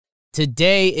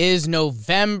Today is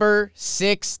November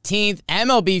 16th.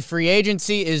 MLB free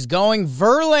agency is going.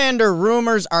 Verlander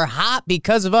rumors are hot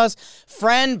because of us.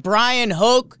 Friend Bryan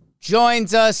Hoch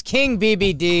joins us. King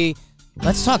BBD.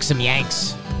 Let's talk some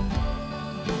Yanks.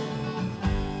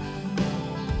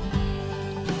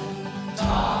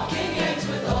 Talking Yanks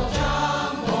with old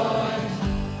John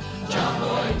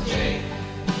Boy, Jake.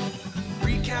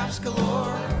 Recaps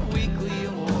galore, weekly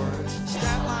awards,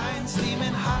 stat lines, theme,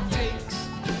 and hot takes.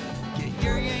 Get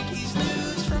your Yankees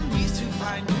news from these two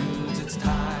fine dudes. It's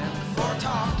time for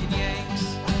Talking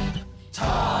Yanks.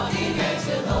 Talking Yanks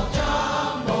with old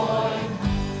John Boy,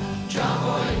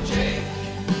 and Jake.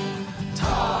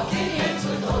 Talking Yanks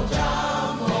with old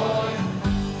John Boy,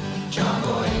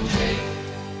 and Jake.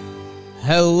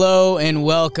 Hello and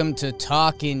welcome to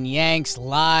Talkin' Yanks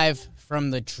live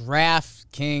from the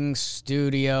DraftKings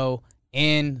studio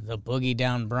in the Boogie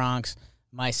Down Bronx.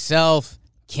 Myself,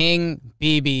 King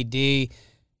BBD.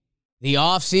 The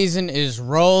offseason is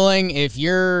rolling. If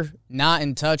you're not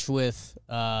in touch with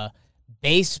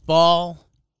baseball,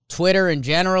 Twitter in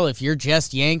general, if you're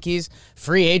just Yankees,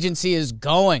 free agency is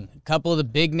going. A couple of the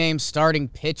big name starting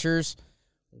pitchers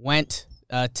went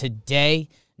today.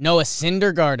 Noah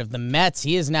Syndergaard of the Mets,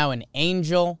 he is now an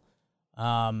Angel.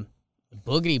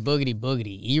 Boogity.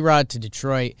 Erod to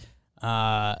Detroit.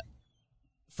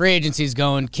 Free agency's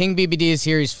going. King BBD is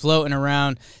here. He's floating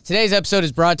around. Today's episode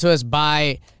is brought to us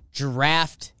by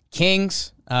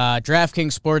DraftKings.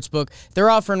 DraftKings Sportsbook. They're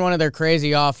offering one of their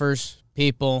crazy offers,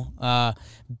 people.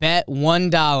 Bet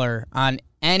 $1 on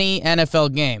any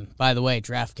NFL game. By the way,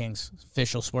 DraftKings,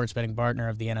 official sports betting partner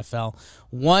of the NFL.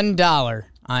 $1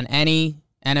 on any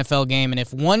NFL game, and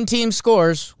if one team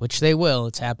scores, which they will,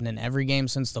 it's happened in every game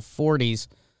since the 40s,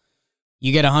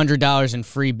 you get $100 in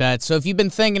free bets. So if you've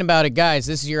been thinking about it, guys,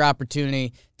 this is your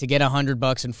opportunity to get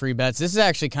 $100 in free bets. This is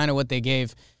actually kind of what they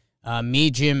gave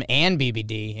me, Jim, and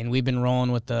BBD, and we've been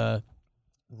rolling with the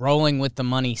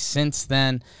money since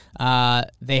then.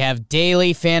 They have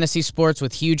daily fantasy sports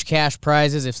with huge cash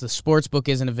prizes if the sportsbook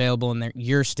isn't available in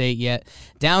your state yet.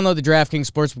 Download the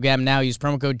DraftKings Sportsbook app now. Use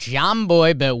promo code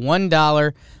JOHNBOY. Bet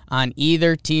 $1 on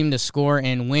either team to score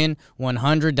and win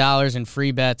 $100 in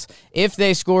free bets. If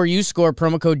they score, you score.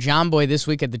 Promo code JOHNBOY this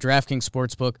week at the DraftKings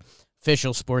Sportsbook.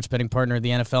 Official sports betting partner of the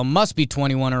NFL. Must be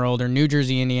 21 or older. New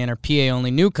Jersey, Indiana, or PA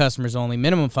only. New customers only.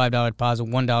 Minimum $5 deposit.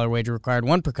 $1 wager required.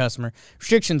 One per customer.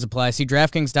 Restrictions apply. See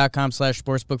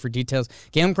DraftKings.com/sportsbook for details.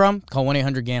 Gambling problem? Call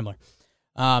 1-800-GAMBLER.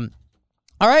 All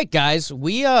right, guys.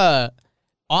 We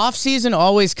off-season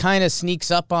always kind of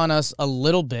sneaks up on us a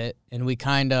little bit, and we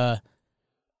kind of,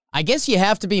 I guess you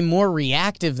have to be more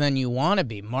reactive than you want to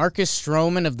be. Marcus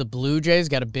Stroman of the Blue Jays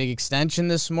got a big extension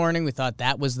this morning. We thought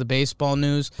that was the baseball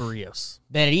news.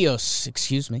 Berrios,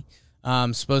 excuse me.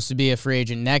 Supposed to be a free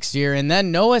agent next year. And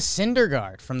then Noah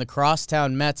Syndergaard from the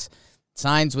Crosstown Mets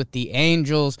signs with the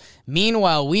Angels.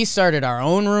 Meanwhile, we started our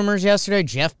own rumors yesterday.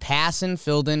 Jeff Passan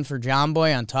filled in for John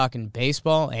Boy on Talking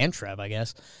Baseball, and Trev, I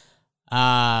guess.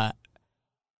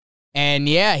 And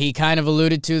yeah, he kind of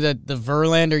alluded to that the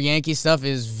Verlander Yankee stuff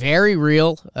is very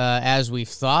real, as we've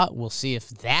thought. We'll see if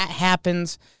that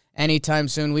happens anytime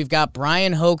soon. We've got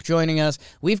Bryan Hoch joining us.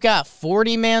 We've got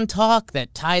 40-man talk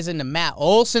that ties into Matt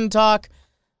Olson talk.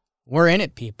 We're in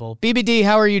it, people. BBD,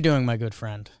 how are you doing, my good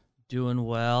friend? Doing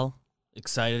well.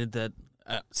 Excited that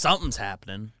something's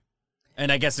happening.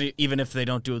 And I guess even if they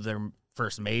don't do their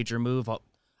first major move,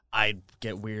 I'd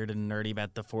get weird and nerdy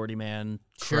about the 40-man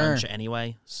crunch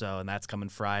anyway. So, and that's coming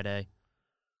Friday.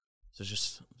 So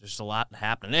there's a lot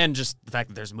happening. And just the fact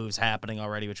that there's moves happening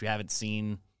already, which we haven't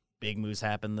seen big moves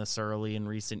happen this early in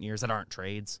recent years that aren't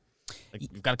trades. Like,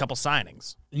 we've got a couple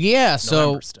signings. Yeah,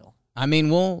 November still. I mean,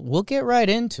 we'll get right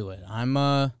into it. I'm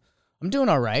doing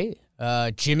all right.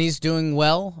 Jimmy's doing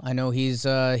well. I know he's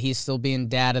still being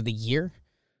dad of the year.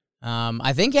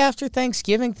 I think after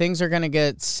Thanksgiving things are going to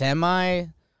get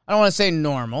I don't want to say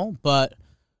normal, but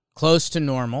close to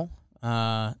normal,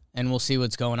 and we'll see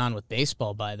what's going on with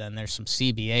baseball by then. There's some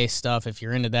CBA stuff. If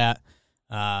you're into that,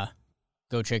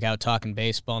 go check out Talking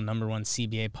Baseball, #1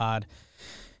 CBA pod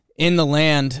in the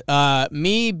land.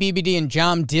 Me, BBD, and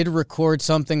John did record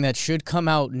something that should come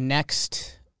out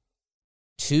next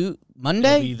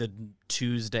Monday? It'll be the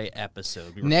Tuesday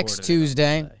episode. Next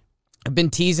Tuesday. I've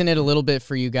been teasing it a little bit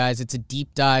for you guys. It's a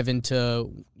deep dive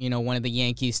into, one of the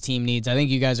Yankees team needs. I think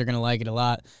you guys are going to like it a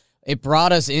lot. It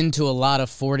brought us into a lot of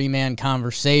 40-man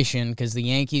conversation because the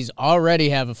Yankees already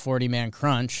have a 40-man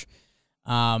crunch.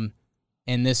 And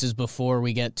this is before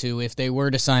we get to if they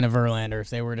were to sign a Verlander, if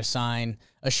they were to sign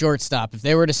a shortstop, if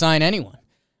they were to sign anyone.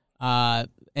 And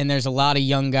there's a lot of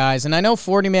young guys. And I know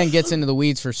 40-man gets into the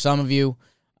weeds for some of you.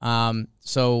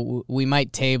 So we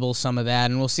might table some of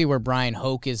that, and we'll see where Bryan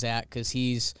Hoch is at because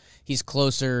he's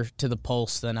closer to the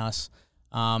pulse than us.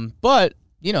 But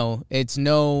it's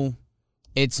no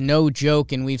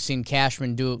joke, and we've seen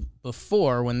Cashman do it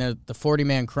before when the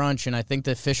 40-man crunch, and I think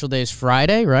the official day is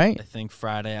Friday, right? I think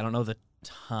Friday. I don't know the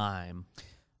time.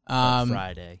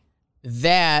 Friday.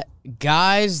 That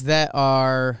guys that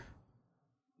are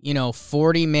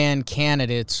 40-man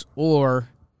candidates, or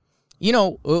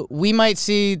we might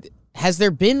see. Has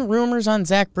there been rumors on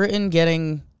Zach Britton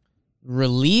getting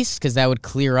released because that would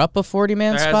clear up a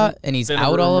 40-man spot, and he's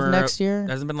out all of next year?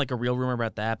 There hasn't been like a real rumor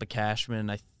about that, but Cashman,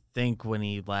 I think when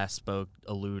he last spoke,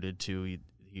 alluded to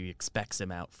he expects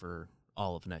him out for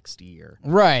all of next year.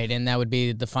 Right, and that would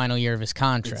be the final year of his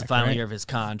contract. It's the final year of his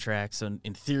contract, so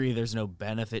in theory, there's no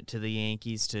benefit to the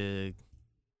Yankees to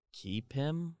keep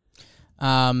him.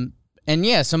 And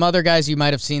yeah, some other guys you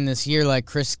might have seen this year, like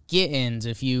Chris Gittins,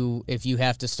 if you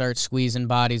have to start squeezing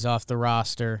bodies off the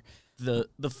roster. The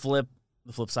flip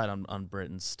side on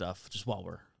Britton's stuff, just while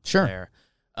we're sure there.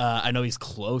 I know he's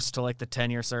close to like the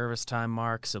 10-year service time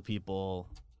mark, so people,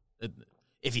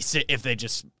 if they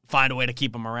just find a way to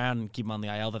keep him around and keep him on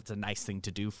the IL, that's a nice thing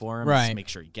to do for him. Right. Just make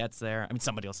sure he gets there. I mean,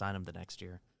 somebody will sign him the next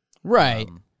year. Right.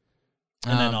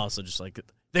 And then also just like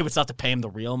they would still have to pay him the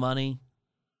real money.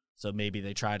 So maybe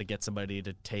they try to get somebody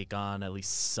to take on at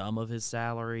least some of his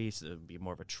salary, so it would be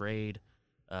more of a trade.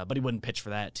 But he wouldn't pitch for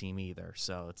that team either,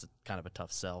 so it's kind of a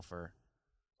tough sell for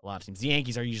a lot of teams. The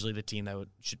Yankees are usually the team that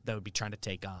would be trying to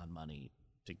take on money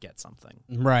to get something.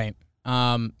 Right.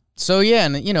 So yeah,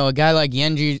 and a guy like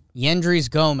Yendrys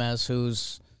Gomez,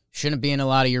 who's shouldn't be in a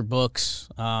lot of your books,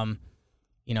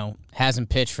 hasn't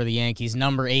pitched for the Yankees,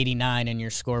 number 89 in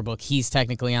your scorebook. He's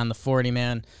technically on the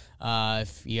 40-man.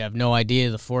 If you have no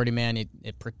idea, the 40-man,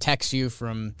 it protects you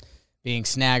from being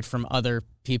snagged from other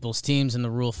people's teams in the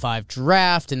Rule 5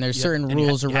 draft, and there's certain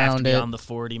rules around it. You have to be it. on the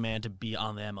 40-man to be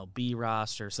on the MLB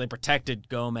roster. So they protected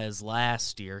Gomez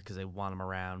last year because they want him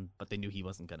around, but they knew he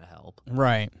wasn't going to help.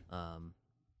 Right.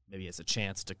 Maybe it's a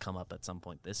chance to come up at some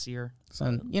point this year.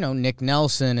 So, Nick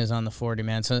Nelson is on the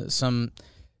 40-man. So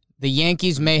the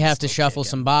Yankees may have to shuffle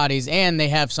some bodies, and they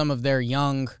have some of their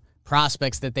young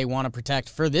prospects that they want to protect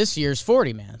for this year's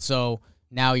 40-man. So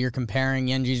now you're comparing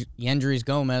Yendrys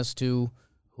Gomez to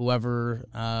whoever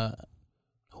the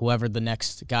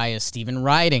next guy is. Steven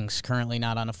Riding's currently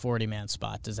not on a 40-man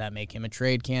spot. Does that make him a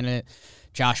trade candidate?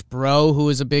 Josh Breaux, who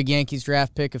was a big Yankees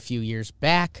draft pick a few years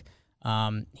back,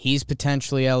 he's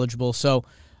potentially eligible. So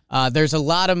there's a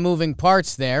lot of moving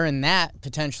parts there, and that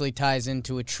potentially ties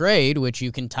into a trade, which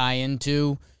you can tie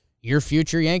into your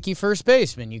future Yankee first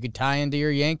baseman. You could tie into your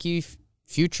Yankee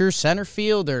future center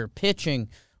fielder, pitching,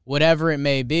 whatever it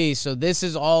may be. So this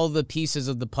is all the pieces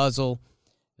of the puzzle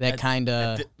that kind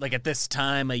of... Like at this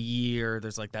time of year,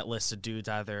 there's like that list of dudes,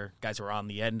 either guys who are on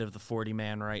the end of the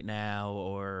 40-man right now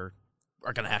or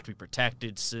are going to have to be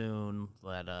protected soon.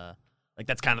 But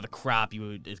that's kind of the crop you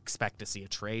would expect to see a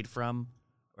trade from,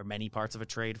 or many parts of a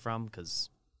trade from,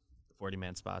 because the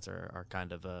 40-man spots are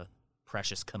kind of a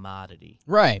precious commodity.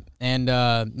 Right. And,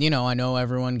 I know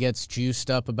everyone gets juiced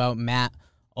up about Matt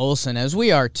Olson, as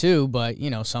we are too, but,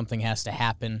 something has to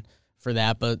happen for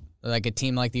that. But like a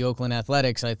team like the Oakland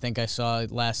Athletics, I think I saw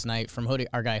last night from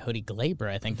our guy Hoodie Glaber,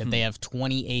 I think that they have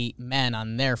 28 men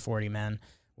on their 40 men,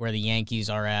 where the Yankees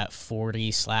are at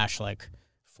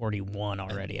 40/41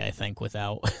 already, I think,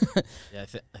 without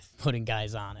putting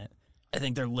guys on it. I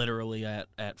think they're literally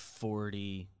at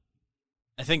 40.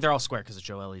 I think they're all square because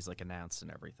Joelly's like announced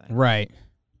and everything. Right.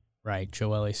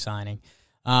 Joelly's signing.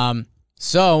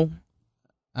 So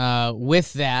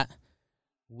with that,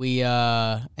 we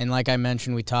and like I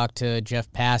mentioned, we talked to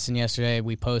Jeff Passan yesterday.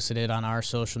 We posted it on our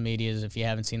social medias if you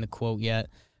haven't seen the quote yet.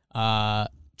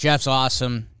 Jeff's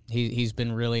awesome. He's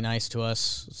been really nice to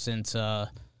us since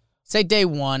say day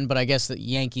one, but I guess the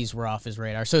Yankees were off his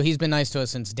radar. So he's been nice to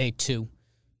us since day two.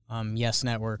 Yes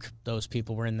Network, those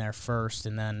people were in there first,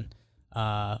 and then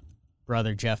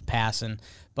brother Jeff Passan.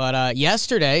 But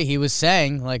yesterday he was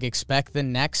saying, expect the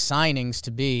next signings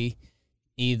to be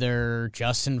either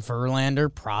Justin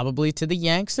Verlander, probably to the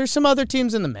Yanks. There's some other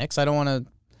teams in the mix. I don't want to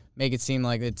make it seem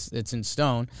like it's in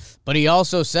stone. But he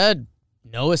also said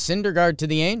Noah Syndergaard to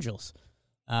the Angels.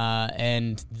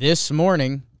 And this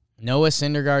morning, Noah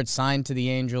Syndergaard signed to the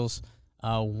Angels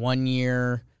 1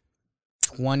 year,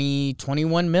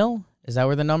 21 mil. Is that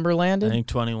where the number landed? I think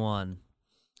 21.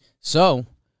 So,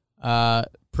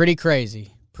 pretty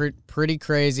crazy. Pretty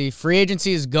crazy. Free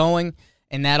agency is going,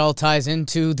 and that all ties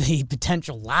into the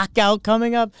potential lockout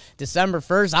coming up December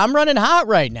 1st. I'm running hot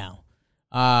right now.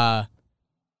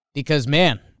 Because,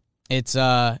 man, it's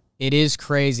it is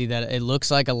crazy that it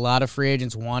looks like a lot of free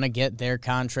agents want to get their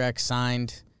contract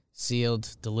signed,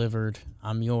 sealed, delivered,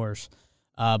 I'm yours,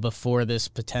 before this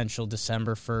potential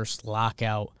December 1st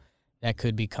lockout that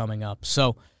could be coming up.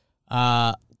 So,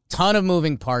 ton of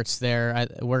moving parts there.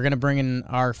 We're going to bring in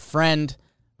our friend,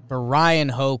 Bryan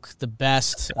Hoch, the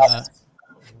best,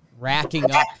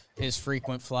 racking up his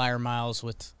frequent flyer miles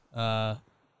with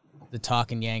the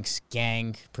Talkin' Yanks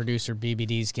gang. Producer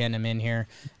BBD's getting him in here.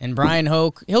 And Bryan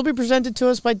Hoch, he'll be presented to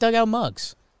us by Dugout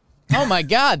Mugs. Oh, my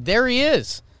God, there he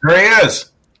is. There he is.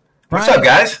 What's up,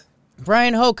 guys?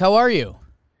 Bryan Hoch, how are you?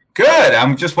 Good.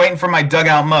 I'm just waiting for my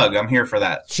Dugout Mug. I'm here for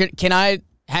that.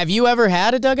 Have you ever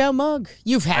had a Dugout Mug?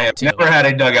 You've had I have to. never had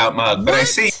a Dugout Mug, but I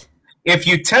see if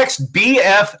you text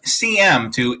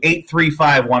BFCM to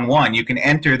 83511, you can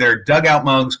enter their Dugout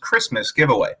Mugs Christmas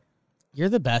giveaway. You're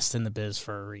the best in the biz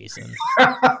for a reason.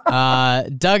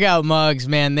 Dugout Mugs,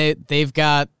 man, they've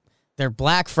got their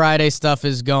Black Friday stuff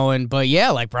is going. But,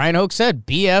 yeah, like Bryan Hoch said,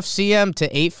 BFCM to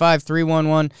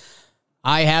 85311.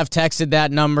 I have texted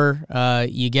that number.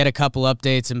 You get a couple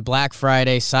updates, and Black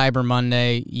Friday, Cyber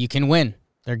Monday, you can win.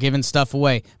 They're giving stuff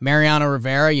away. Mariano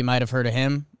Rivera, you might have heard of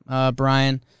him,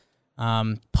 Brian.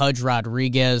 Pudge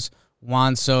Rodriguez,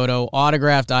 Juan Soto,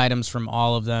 autographed items from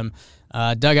all of them.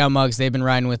 Dugout Mugs, they've been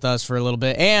riding with us for a little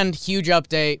bit. And huge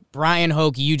update, Bryan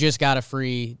Hoch, you just got a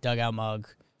free Dugout Mug.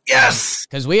 Yes!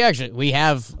 Because we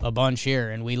have a bunch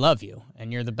here, and we love you,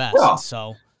 and you're the best. Well,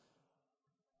 so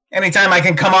anytime I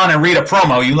can come on and read a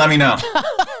promo, you let me know.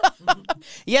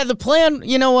 Yeah, the plan,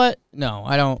 you know what? No,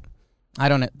 I don't.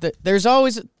 There's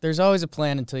always a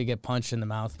plan until you get punched in the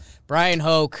mouth. Bryan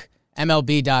Hoch,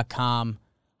 MLB.com.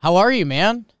 How are you,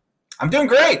 man? I'm doing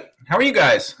great. How are you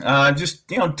guys? Just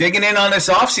digging in on this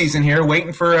offseason here,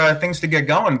 waiting for things to get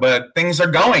going, but things are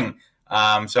going.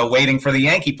 So waiting for the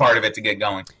Yankee part of it to get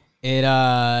going.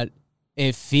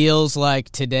 It feels like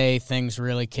today things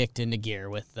really kicked into gear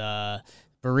with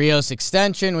Barrios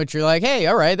extension, which you're like, hey,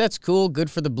 all right, that's cool. Good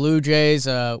for the Blue Jays.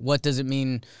 What does it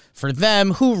mean for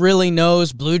them? Who really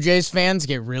knows? Blue Jays fans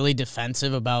get really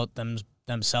defensive about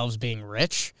themselves being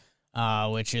rich,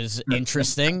 which is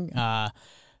interesting.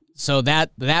 So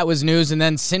that was news. And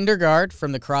then Syndergaard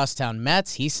from the Crosstown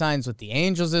Mets, he signs with the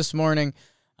Angels this morning.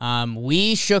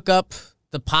 We shook up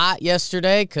the pot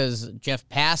yesterday because Jeff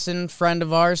Passan, friend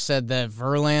of ours, said that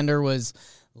Verlander was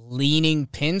leaning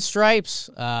pinstripes.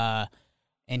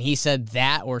 And he said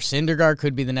that or Syndergaard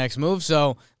could be the next move.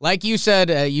 So, like you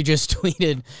said, you just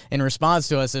tweeted in response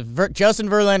to us, if Justin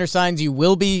Verlander signs, you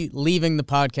will be leaving the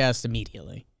podcast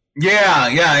immediately. Yeah.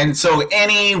 And so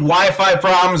any Wi-Fi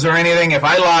problems or anything, if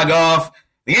I log off,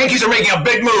 the Yankees are making a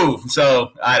big move. So,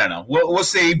 I don't know. We'll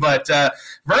see. But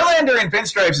Verlander in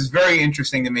pinstripes is very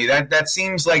interesting to me. That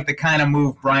seems like the kind of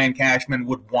move Brian Cashman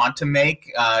would want to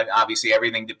make. Obviously,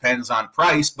 everything depends on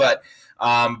price, but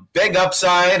big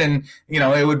upside, and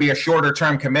it would be a shorter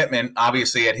term commitment,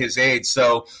 obviously at his age.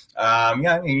 So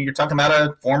you're talking about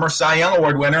a former Cy Young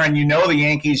Award winner, and the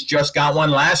Yankees just got one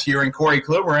last year in Corey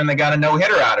Kluber, and they got a no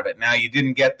hitter out of it. Now you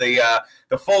didn't get the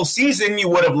full season you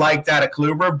would have liked out of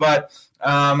Kluber, but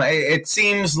it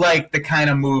seems like the kind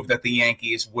of move that the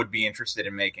Yankees would be interested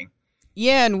in making.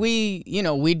 Yeah, and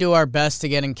we do our best to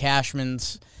get in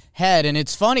Cashman's head, and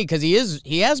it's funny because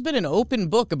he has been an open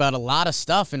book about a lot of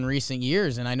stuff in recent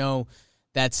years, and I know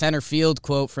that center field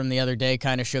quote from the other day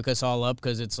kind of shook us all up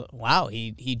because it's, wow,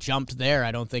 he jumped there.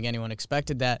 I don't think anyone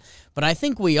expected that, but I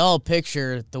think we all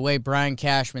picture the way Brian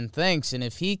Cashman thinks, and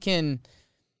if he can,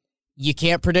 you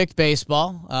can't predict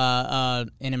baseball. An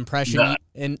impression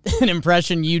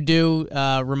you do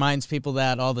reminds people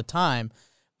that all the time,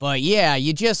 but yeah,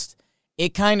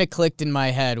 it kind of clicked in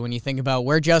my head when you think about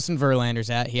where Justin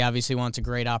Verlander's at. He obviously wants a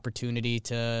great opportunity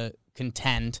to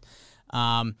contend.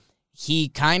 He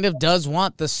kind of does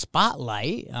want the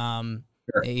spotlight.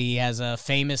 Sure. He has a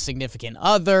famous significant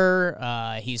other.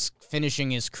 He's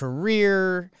finishing his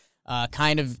career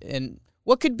kind of in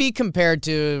what could be compared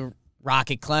to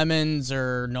Rocket Clemens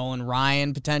or Nolan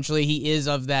Ryan potentially. He is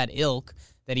of that ilk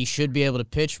that he should be able to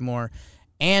pitch more.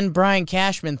 And Brian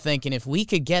Cashman thinking if we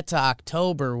could get to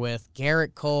October with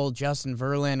Garrett Cole, Justin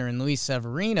Verlander, and Luis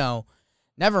Severino,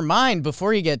 never mind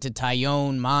before you get to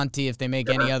Tyone, Monty, if they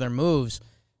make any other moves,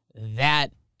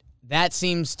 that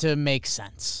seems to make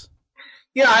sense.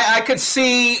 Yeah, I could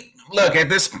see, look, at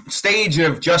this stage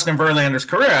of Justin Verlander's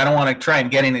career, I don't want to try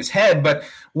and get in his head, but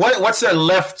what's there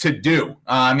left to do?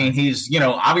 I mean, he's,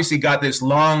 obviously got this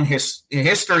long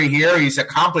history here. He's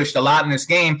accomplished a lot in this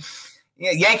game.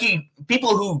 Yankee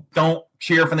people who don't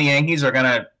cheer for the Yankees are going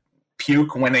to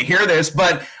puke when they hear this,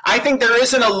 but I think there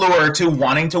is an allure to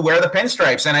wanting to wear the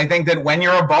pinstripes. And I think that when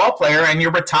you're a ball player and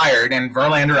you're retired, and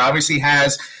Verlander obviously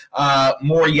has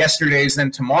more yesterdays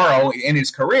than tomorrow in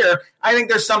his career, I think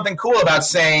there's something cool about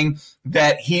saying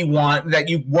that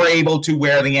you were able to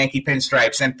wear the Yankee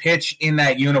pinstripes and pitch in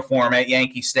that uniform at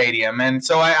Yankee Stadium. And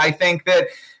so I think that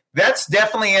that's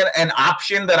definitely an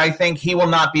option that I think he will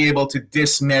not be able to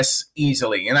dismiss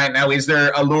easily. And now, is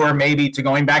there a lure maybe to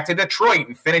going back to Detroit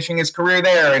and finishing his career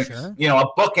there and, Sure.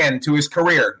 a bookend to his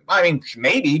career? I mean,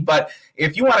 maybe, but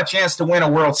if you want a chance to win a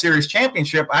World Series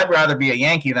championship, I'd rather be a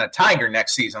Yankee than a Tiger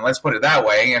next season. Let's put it that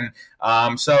way. And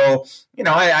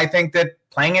I think that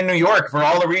playing in New York, for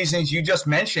all the reasons you just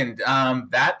mentioned,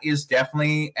 that is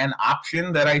definitely an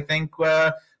option that I think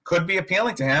could be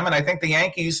appealing to him. And I think the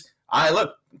Yankees,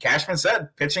 look, Cashman said,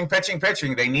 pitching.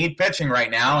 They need pitching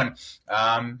right now,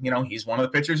 and he's one of the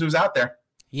pitchers who's out there.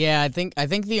 Yeah, I think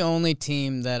the only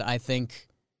team that I think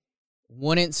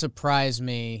wouldn't surprise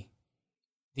me,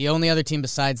 the only other team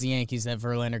besides the Yankees that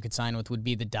Verlander could sign with would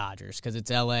be the Dodgers, because it's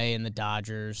L.A. and the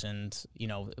Dodgers, and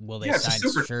will they sign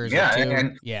Scherzer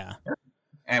too? Yeah.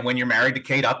 And when you're married to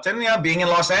Kate Upton, being in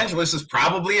Los Angeles is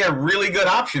probably a really good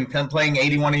option. Playing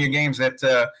 81 of your games at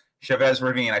Chavez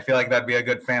Ravine, I feel like that'd be a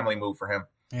good family move for him.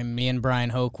 And me and Bryan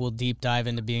Hoch will deep dive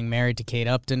into being married to Kate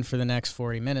Upton for the next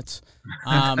 40 minutes.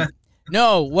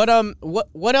 No, what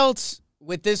else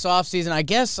with this offseason? I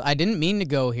guess I didn't mean to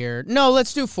go here. No,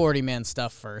 let's do 40-man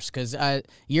stuff first, because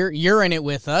you're in it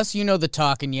with us. You know the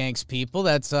Talking Yanks people.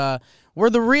 That's we're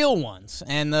the real ones,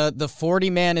 and the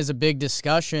 40-man is a big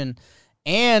discussion.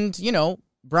 And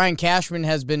Brian Cashman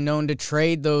has been known to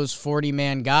trade those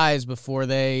 40-man guys before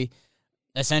they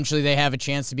have a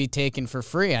chance to be taken for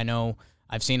free. I know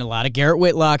I've seen a lot of Garrett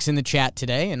Whitlocks in the chat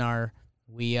today, and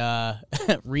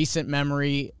recent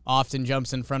memory often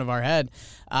jumps in front of our head.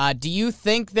 Do you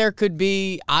think there could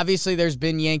be, obviously there's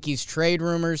been Yankees trade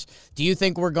rumors, do you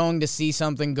think we're going to see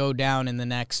something go down in the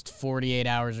next 48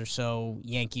 hours or so,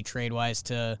 Yankee trade-wise,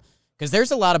 because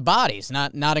there's a lot of bodies,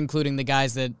 not including the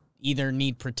guys that either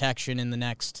need protection in the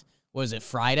next,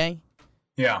 Friday?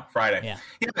 Yeah, Friday.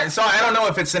 Yeah. So I don't know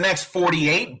if it's the next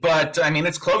 48, but I mean,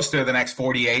 it's close to the next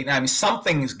 48. I mean,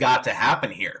 something's got to happen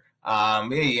here.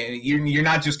 You're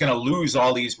not just going to lose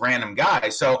all these random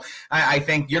guys. So I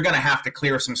think you're going to have to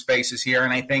clear some spaces here.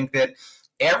 And I think that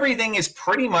everything is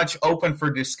pretty much open for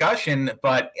discussion.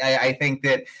 But I think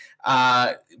that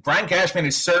Brian Cashman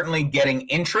is certainly getting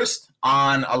interest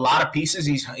on a lot of pieces.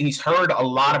 He's heard a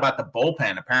lot about the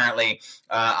bullpen. Apparently,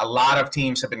 a lot of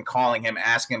teams have been calling him,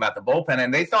 asking about the bullpen,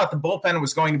 and they thought the bullpen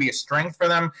was going to be a strength for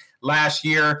them last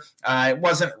year. It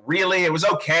wasn't really. It was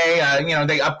okay.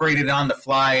 They upgraded on the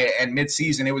fly, and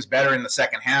midseason it was better in the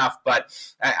second half. But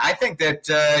I think that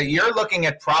you're looking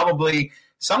at probably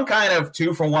some kind of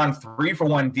 2-for-1,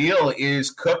 3-for-1 deal is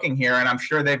cooking here, and I'm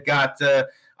sure they've got a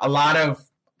lot of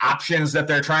options that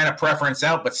they're trying to preference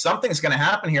out, but something's going to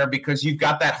happen here because you've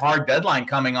got that hard deadline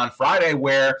coming on Friday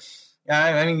where,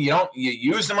 you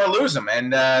use them or lose them.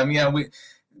 And,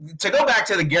 to go back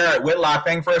to the Garrett Whitlock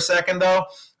thing for a second, though,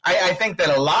 I think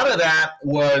that a lot of that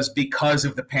was because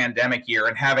of the pandemic year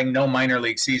and having no minor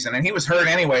league season. And he was hurt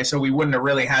anyway, so we wouldn't have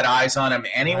really had eyes on him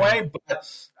anyway. Right.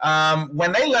 But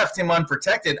when they left him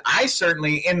unprotected, I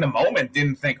certainly, in the moment,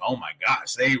 didn't think, oh, my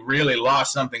gosh, they really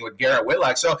lost something with Garrett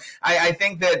Whitlock. So I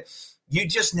think that you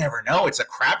just never know. It's a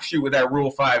crapshoot with that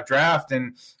Rule 5 draft.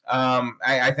 And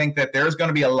I think that there's going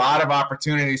to be a lot of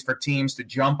opportunities for teams to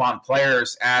jump on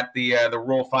players at the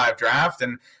Rule 5 draft.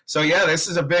 And so, this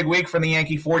is a big week for the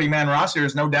Yankee 40-man roster.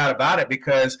 There's no doubt about it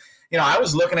because, I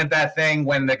was looking at that thing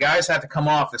when the guys had to come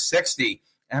off the 60,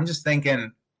 and I'm just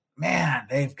thinking, man,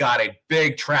 they've got a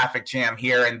big traffic jam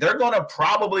here, and they're going to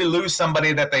probably lose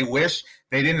somebody that they wish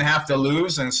they didn't have to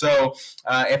lose. And so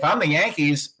if I'm the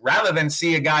Yankees, rather than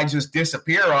see a guy just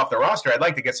disappear off the roster, I'd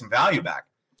like to get some value back.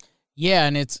 Yeah,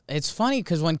 and it's funny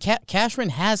because when Cashman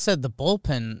has said the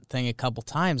bullpen thing a couple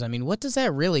times, I mean, what does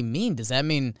that really mean? Does that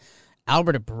mean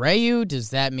Albert Abreu? Does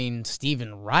that mean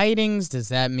Steven Ridings? Does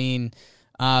that mean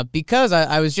because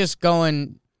I was just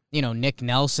going, Nick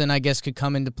Nelson, I guess, could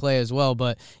come into play as well.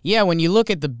 But, yeah, when you look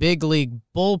at the big league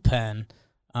bullpen,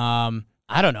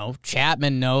 I don't know,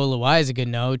 Chapman, no, Loaizaga,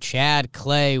 no, Chad,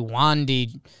 Clay,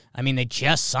 Wandy. I mean, they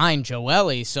just signed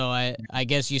Joely, so I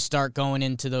guess you start going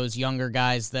into those younger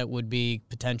guys that would be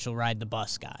potential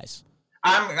ride-the-bus guys.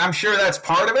 I'm sure that's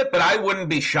part of it, but I wouldn't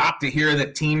be shocked to hear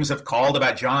that teams have called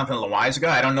about Jonathan Loaizaga.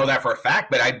 I don't know that for a fact,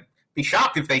 but I'd be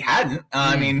shocked if they hadn't.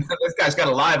 I mean, this guy's got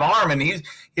a live arm, and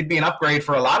he'd be an upgrade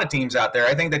for a lot of teams out there.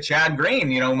 I think that Chad Green,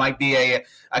 might be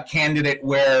a candidate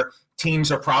where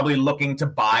teams are probably looking to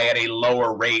buy at a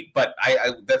lower rate. But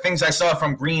the things I saw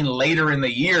from Green later in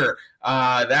the year,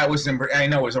 I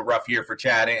know it was a rough year for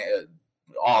Chad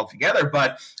altogether,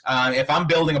 but if I'm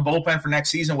building a bullpen for next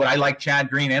season, would I like Chad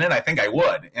Green in it? I think I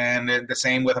would. And the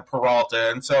same with a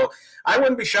Peralta. And so I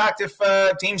wouldn't be shocked if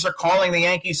teams are calling the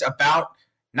Yankees about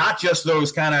not just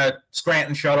those kind of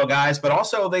Scranton shuttle guys, but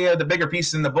also the bigger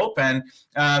pieces in the bullpen.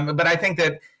 But I think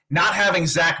that not having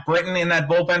Zach Britton in that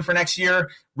bullpen for next year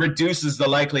reduces the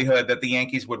likelihood that the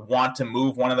Yankees would want to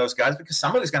move one of those guys, because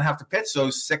somebody's going to have to pitch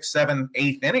those 6th, 7th,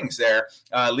 8th innings there,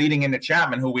 leading into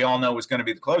Chapman, who we all know is going to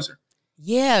be the closer.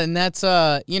 Yeah, and that's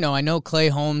I know Clay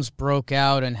Holmes broke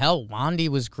out, and hell, Wandy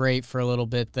was great for a little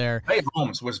bit there. Clay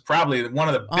Holmes was probably one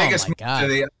of the biggest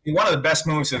one of the best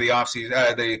moves of the offseason,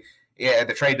 the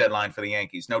trade deadline for the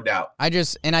Yankees, no doubt. I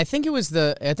think it was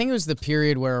the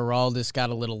period where Aroldis got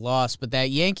a little lost, but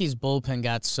that Yankees bullpen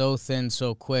got so thin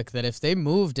so quick that if they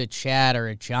moved a Chad or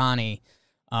a Johnny,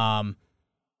 obviously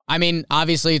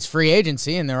it's free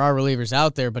agency and there are relievers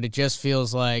out there, but it just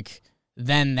feels like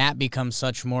then that becomes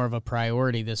such more of a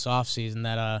priority this offseason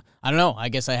that I don't know. I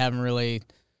guess I haven't really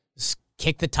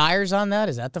kicked the tires on that.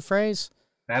 Is that the phrase?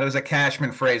 That is a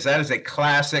Cashman phrase. That is a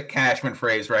classic Cashman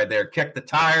phrase right there. Kick the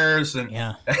tires, and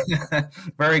yeah,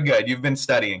 very good. You've been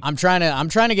studying. I'm trying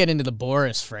to get into the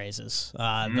Boris phrases.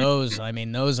 Those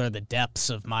are the depths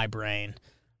of my brain.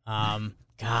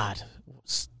 God,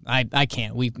 I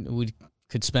can't. We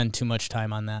could spend too much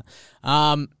time on that.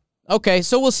 Okay,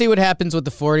 so we'll see what happens with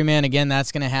the 40-man. Again,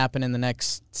 that's going to happen in the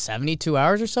next 72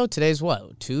 hours or so. Today's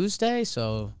what, Tuesday?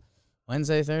 So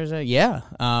Wednesday, Thursday? Yeah.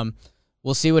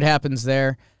 We'll see what happens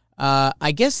there.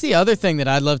 I guess the other thing that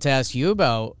I'd love to ask you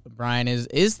about, Bryan,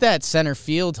 is that center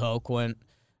field, Hoch, when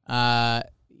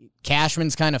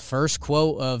Cashman's kind of first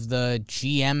quote of the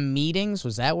GM meetings,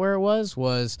 was that where it was?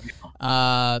 Was,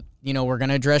 we're going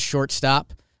to address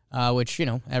shortstop, which,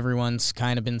 everyone's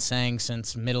kind of been saying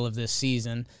since middle of this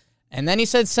season. And then he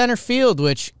said center field,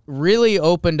 which really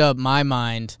opened up my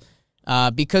mind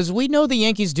because we know the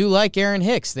Yankees do like Aaron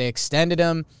Hicks. They extended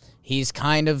him. He's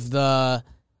kind of the,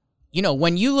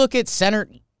 when you look at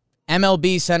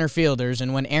MLB center fielders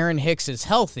and when Aaron Hicks is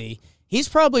healthy, he's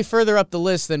probably further up the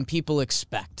list than people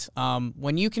expect.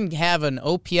 When you can have an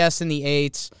OPS in the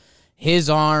 8s, his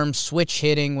arm, switch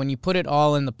hitting, when you put it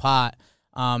all in the pot,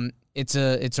 it's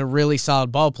a really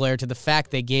solid ball player to the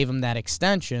fact they gave him that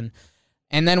extension.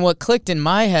 And then what clicked in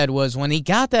my head was when he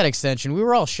got that extension, we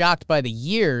were all shocked by the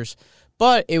years,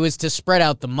 but it was to spread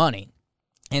out the money.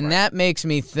 And that makes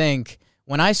me think,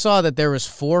 when I saw that there was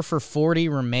 4 for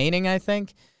 $40 remaining, I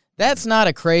think, that's not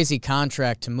a crazy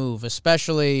contract to move,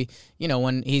 especially,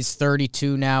 when he's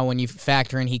 32 now, when you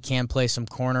factor in he can play some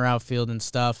corner outfield and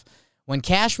stuff. When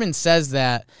Cashman says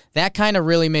that kind of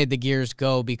really made the gears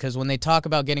go, because when they talk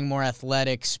about getting more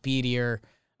athletic, speedier,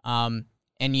 and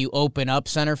you open up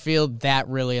center field, that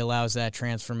really allows that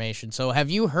transformation. So have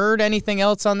you heard anything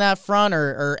else on that front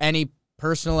or any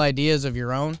personal ideas of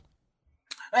your own?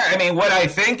 What I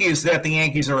think is that the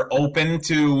Yankees are open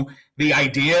to the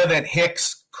idea that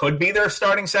Hicks could be their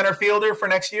starting center fielder for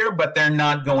next year, but they're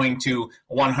not going to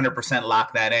 100%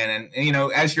 lock that in.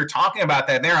 And, as you're talking about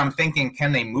that there, I'm thinking,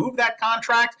 can they move that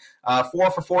contract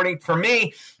 4 for $40? For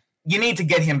me, you need to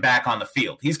get him back on the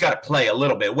field. He's got to play a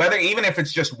little bit, even if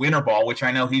it's just winter ball, which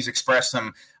I know he's expressed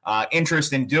some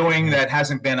interest in doing. That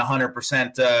hasn't been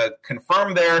 100%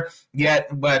 confirmed there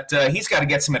yet, but he's got to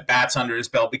get some at-bats under his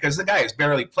belt because the guy has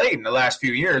barely played in the last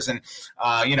few years. And,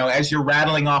 as you're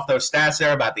rattling off those stats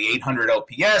there about the 800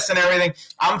 OPS and everything,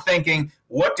 I'm thinking,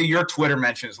 what do your Twitter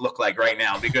mentions look like right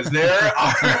now? Because there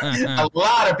are a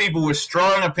lot of people with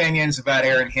strong opinions about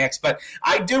Aaron Hicks, but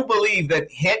I do believe that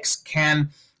Hicks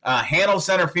can handle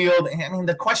center field.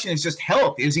 The question is just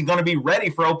health. Is he going to be ready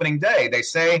for opening day? They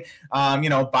say,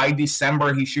 by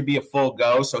December he should be a full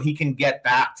go, so he can get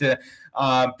back to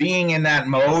being in that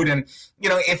mode. And,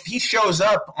 if he shows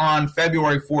up on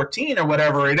February 14 or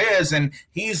whatever it is, and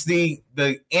he's in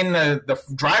the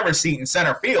driver's seat in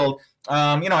center field,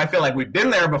 I feel like we've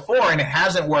been there before and it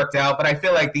hasn't worked out, but I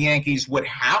feel like the Yankees would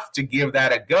have to give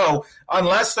that a go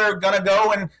unless they're going to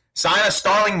go and sign a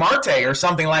Starling Marte or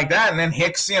something like that, and then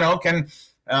Hicks, can,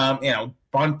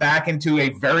 bunt back into a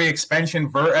very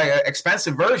expensive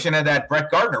version of that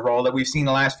Brett Gardner role that we've seen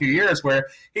the last few years, where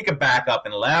he could back up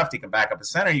in left, he could back up in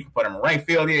center, you could put him in right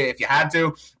field if you had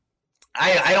to.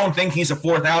 I don't think he's a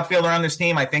fourth outfielder on this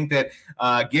team. I think that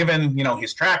given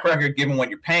his track record, given what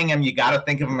you're paying him, you got to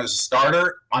think of him as a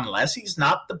starter, unless he's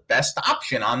not the best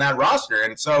option on that roster.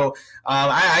 And so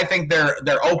I think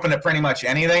they're open to pretty much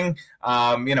anything.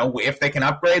 If they can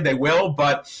upgrade, they will.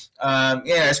 But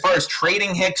as far as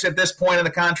trading Hicks at this point in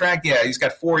the contract, he's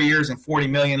got 4 years and $40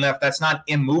 million left. That's not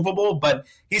immovable, but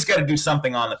he's got to do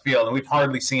something on the field, and we've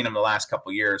hardly seen him the last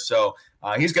couple of years. So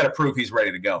he's got to prove he's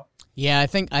ready to go. Yeah, I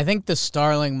think the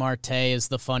Starling Marte is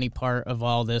the funny part of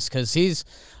all this, because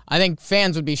I think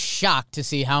fans would be shocked to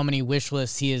see how many wish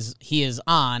lists he is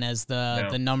on as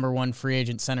the number one free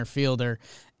agent center fielder,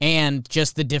 and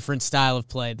just the different style of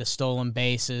play, the stolen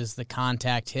bases, the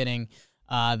contact hitting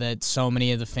that so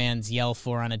many of the fans yell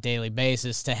for on a daily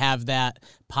basis. To have that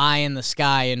pie in the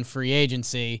sky in free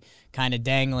agency kind of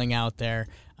dangling out there,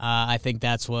 I think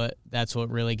that's what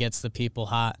really gets the people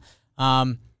hot.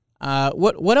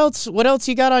 What else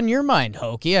you got on your mind,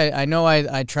 Hokie? I know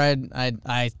I tried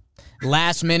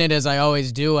last minute, as I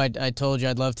always do. I told you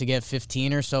I'd love to get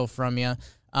 15 or so from you.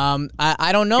 I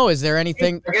don't know. Is there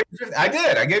anything? I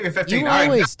did. I gave you 15. You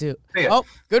always do. Oh,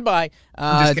 goodbye.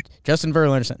 Justin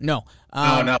Verlander. No.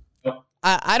 No.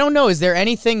 I don't know. Is there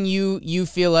anything you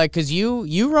feel like, because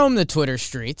you roam the Twitter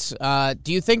streets,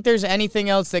 do you think there's anything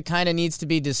else that kind of needs to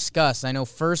be discussed? I know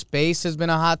first base has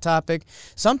been a hot topic.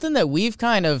 Something that we've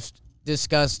kind of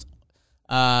discussed,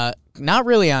 not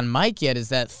really on Mike yet, is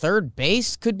that third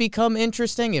base could become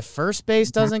interesting if first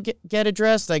base doesn't get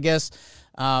addressed. I guess,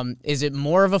 is it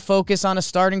more of a focus on a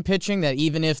starting pitching, that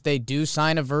even if they do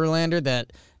sign a Verlander,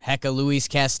 that heck, a Luis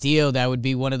Castillo, that would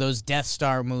be one of those Death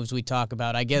Star moves we talk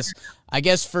about? I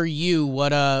guess for you, what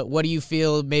do you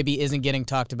feel maybe isn't getting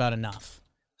talked about enough?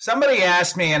 Somebody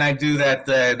asked me, and I do that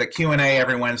the Q&A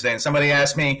every Wednesday, and somebody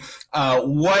asked me,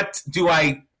 what do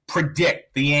I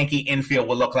predict the Yankee infield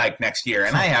will look like next year?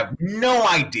 And I have no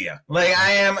idea. Like,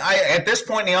 at this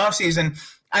point in the offseason,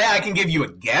 I can give you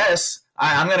a guess.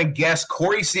 I'm going to guess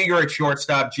Corey Seager at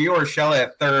shortstop, Gio Urshela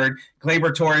at third,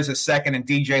 Gleyber Torres at second, and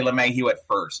DJ LeMahieu at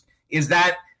first. Is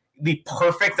that the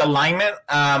perfect alignment?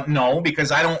 No,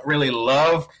 because I don't really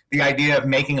love the idea of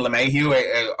making LeMahieu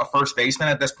a first baseman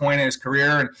at this point in his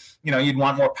career. And, you'd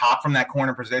want more pop from that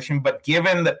corner position. But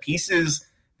given the pieces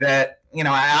that,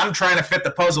 I'm trying to fit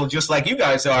the puzzle just like you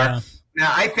guys are. Yeah.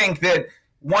 Now, I think that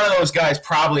one of those guys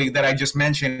probably that I just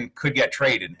mentioned could get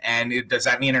traded. And does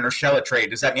that mean an Urshela trade?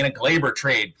 Does that mean a Gleyber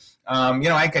trade?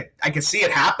 I could see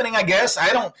it happening, I guess.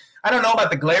 I don't know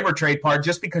about the Gleyber trade part,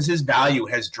 just because his value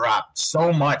has dropped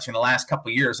so much in the last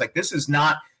couple of years. Like, this is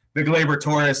not the Gleyber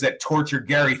Torres that tortured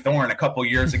Gary Thorne a couple of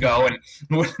years ago and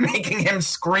was making him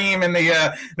scream in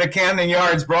the Camden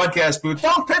Yards broadcast booth,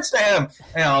 "Don't pitch to him!"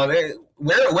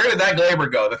 Where did that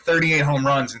Gleyber go? The 38 home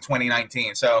runs in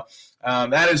 2019. So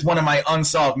that is one of my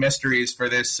unsolved mysteries for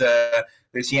this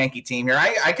Yankee team here.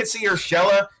 I could see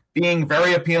Urshela being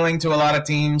very appealing to a lot of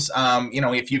teams.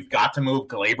 If you've got to move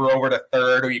Gleyber over to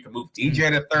third, or you can move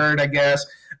DJ to third, I guess.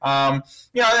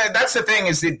 That's the thing,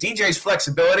 is that DJ's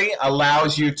flexibility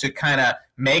allows you to kind of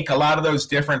make a lot of those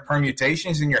different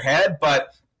permutations in your head.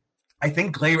 But I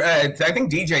think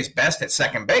DJ's best at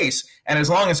second base, and as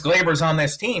long as Gleyber's on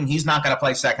this team, he's not going to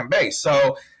play second base.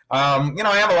 So, I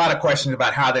have a lot of questions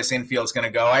about how this infield is going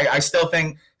to go. I still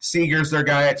think Seager's their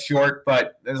guy at short,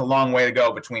 but there's a long way to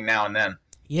go between now and then.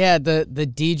 Yeah, the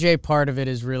DJ part of it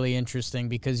is really interesting,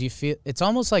 because you feel it's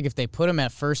almost like if they put him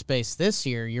at first base this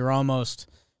year, you're almost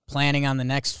planning on the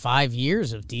next 5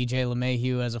 years of DJ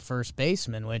LeMahieu as a first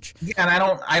baseman, which and I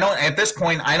don't at this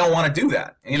point, I don't want to do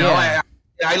that.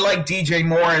 I like DJ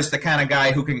more as the kind of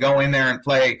guy who can go in there and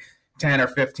play 10 or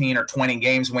 15 or 20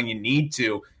 games when you need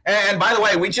to. And by the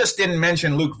way, we just didn't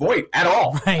mention Luke Voit at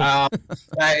all. Right.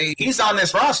 He's on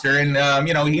this roster, and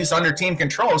he's under team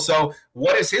control. So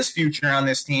what is his future on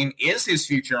this team? Is his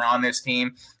future on this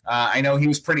team? I know he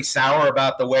was pretty sour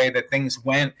about the way that things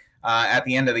went at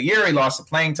the end of the year. He lost the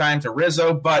playing time to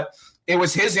Rizzo, but it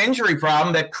was his injury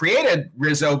problem that created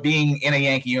Rizzo being in a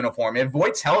Yankee uniform. If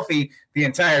Voigt's healthy the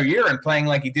entire year and playing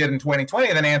like he did in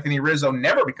 2020, then Anthony Rizzo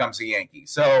never becomes a Yankee.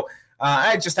 So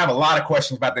I just have a lot of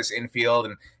questions about this infield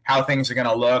and how things are going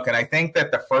to look. And I think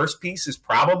that the first piece is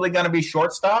probably going to be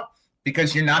shortstop,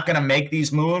 because you're not going to make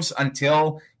these moves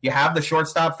until you have the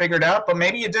shortstop figured out. But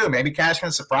maybe you do. Maybe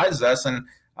Cashman surprises us, and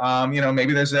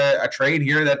maybe there's a trade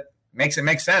here that makes it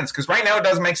make sense, because right now it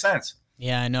doesn't make sense.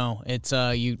 Yeah, I know. It's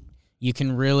you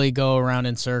can really go around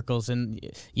in circles, and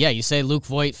yeah, you say Luke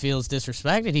Voit feels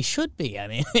disrespected. He should be. I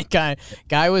mean,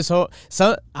 guy was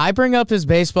so. I bring up his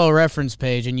baseball reference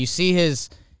page, and you see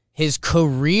his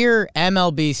career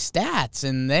MLB stats,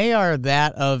 and they are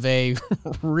that of a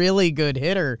really good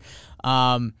hitter.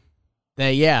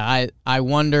 I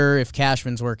wonder if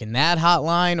Cashman's working that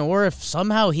hotline or if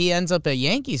somehow he ends up at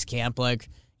Yankees camp. Like,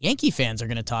 Yankee fans are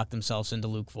going to talk themselves into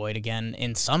Luke Voigt again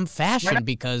in some fashion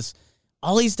because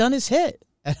all he's done is hit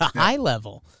at a high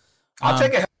level. I'll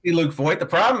take a healthy Luke Voigt. The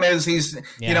problem is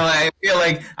I feel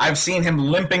like I've seen him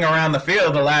limping around the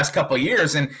field the last couple of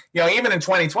years. And, even in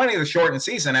 2020, the shortened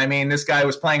season, I mean, this guy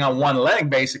was playing on one leg,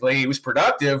 basically. He was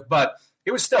productive, but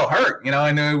he was still hurt,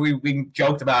 and we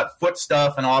joked about foot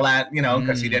stuff and all that,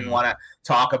 because he didn't want to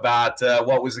talk about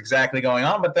what was exactly going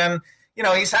on. But then,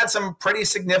 he's had some pretty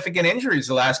significant injuries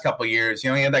the last couple of years. He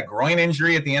had that groin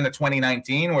injury at the end of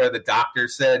 2019 where the doctor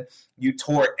said you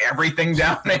tore everything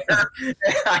down there.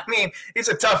 I mean, he's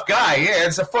a tough guy. Yeah,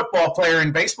 it's a football player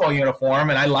in baseball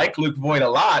uniform, and I like Luke Voigt a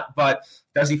lot, but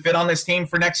does he fit on this team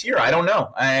for next year? I don't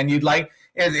know. And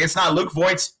it's not Luke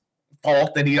Voigt's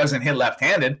fault that he doesn't hit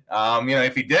left-handed.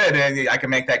 If he did, I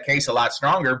can make that case a lot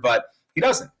stronger, but he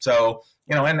doesn't. So,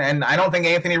 and I don't think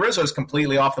Anthony Rizzo is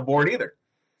completely off the board either.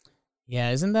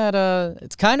 Yeah, isn't that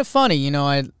it's kind of funny,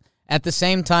 at the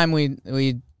same time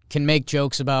we can make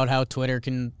jokes about how Twitter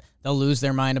they'll lose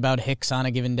their mind about Hicks on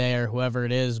a given day or whoever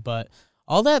it is, but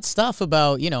all that stuff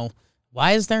about,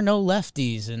 why is there no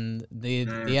lefties and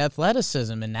the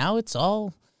athleticism, and now it's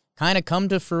all kind of come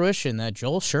to fruition that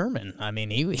Joel Sherman, I mean,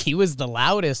 he was the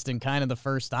loudest and kind of the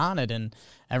first on it, and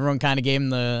everyone kind of gave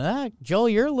him Joel,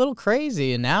 you're a little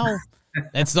crazy, and now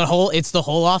it's the whole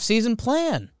offseason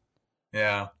plan.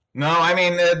 Yeah. No, I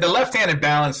mean, the left-handed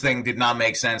balance thing did not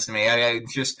make sense to me. I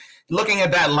just looking at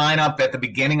that lineup at the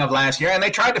beginning of last year, and they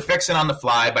tried to fix it on the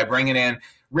fly by bringing in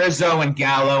Rizzo and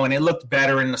Gallo, and it looked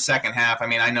better in the second half. I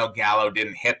mean, I know Gallo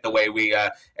didn't hit the way we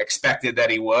expected that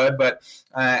he would, but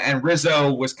and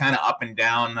Rizzo was kind of up and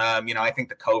down. I think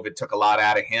the COVID took a lot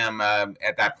out of him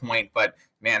at that point, but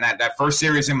man, that first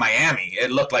series in Miami,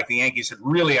 it looked like the Yankees had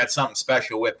really had something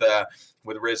special with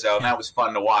Rizzo, and that was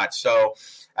fun to watch. So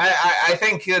I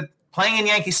think playing in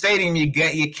Yankee Stadium,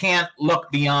 you can't look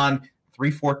beyond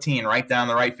 314 right down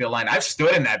the right field line. I've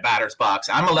stood in that batter's box.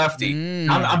 I'm a lefty.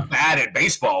 I'm bad at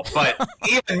baseball, but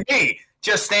even me,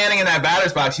 just standing in that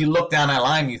batter's box, you look down that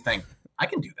line, and you think, I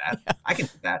can do that. I can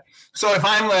do that. So if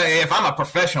I'm a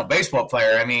professional baseball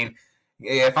player, I mean,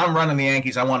 if I'm running the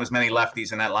Yankees, I want as many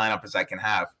lefties in that lineup as I can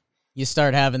have. You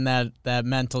start having that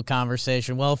mental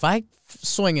conversation. Well, if I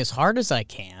swing as hard as I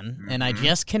can and I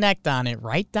just connect on it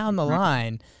right down the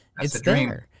line, That's it's the dream.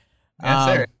 there.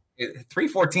 That's there.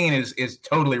 314 is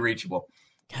totally reachable.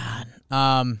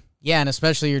 God. Yeah, and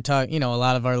especially you're talking, a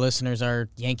lot of our listeners are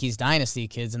Yankees dynasty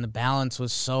kids, and the balance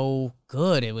was so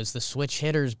good. It was the switch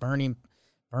hitters, Bernie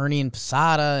and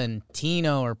Posada and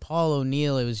Tino or Paul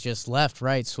O'Neill. It was just left,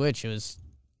 right, switch. It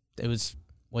was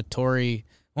what Torrey.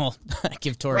 Well, I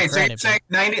give Torrey credit. So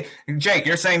Jake,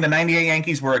 you're saying the 98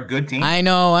 Yankees were a good team? I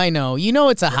know.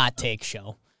 It's a hot take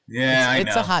show. Yeah,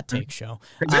 it's a hot take show.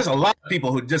 There's a lot of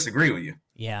people who disagree with you.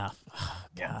 Yeah. Oh,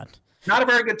 God. Not a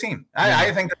very good team.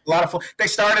 I think there's a lot of. They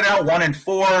started out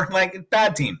 1-4, like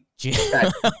bad team.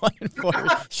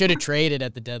 1-4. Should have traded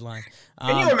at the deadline.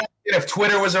 Can you imagine if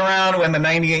Twitter was around when the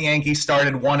 98 Yankees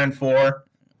started 1-4?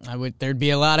 There'd be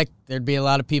a lot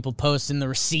of people posting the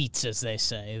receipts, as they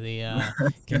say.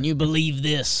 Can you believe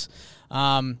this?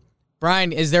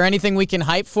 Bryan, is there anything we can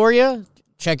hype for you?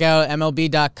 Check out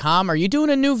MLB.com. Are you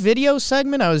doing a new video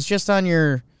segment? I was just on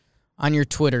your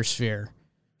Twitter sphere.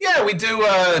 Yeah, we do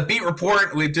a beat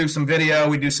report. We do some video.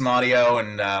 We do some audio,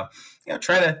 and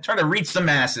try to reach the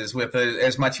masses with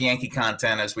as much Yankee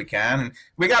content as we can. And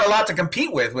we got a lot to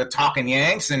compete with Talking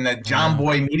Yanks and the John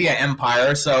Boy Media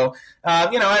Empire. So,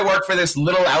 I work for this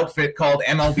little outfit called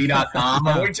MLB.com,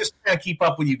 and we just trying to keep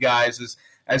up with you guys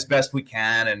as best we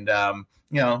can, and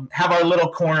have our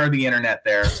little corner of the internet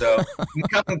there. So you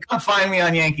come find me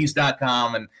on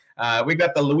Yankees.com, and we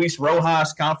got the Luis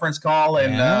Rojas conference call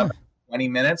in 20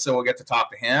 minutes, so we'll get to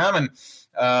talk to him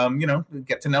and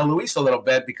get to know Luis a little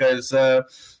bit because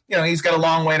he's got a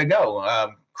long way to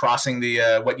go crossing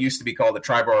the what used to be called the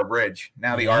Triborough Bridge,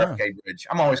 now the RFK Bridge.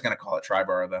 I'm always going to call it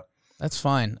Triborough though. That's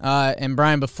fine. And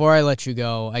Bryan, before I let you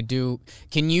go,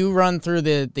 can you run through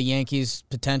the Yankees'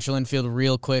 potential infield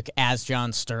real quick as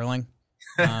John Sterling?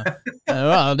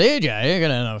 Well, DJ, you're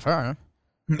gonna know first.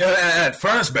 At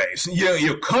first base,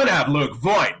 you could have Luke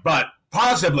Voigt, but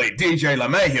possibly DJ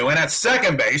LeMahieu, and at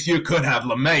second base you could have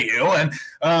LeMahieu, and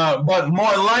but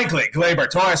more likely Gleyber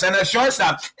Torres, and at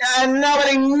shortstop,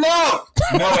 nobody knows.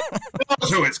 Nobody knows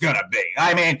who it's gonna be.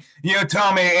 I mean, you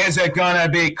tell me, is it gonna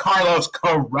be Carlos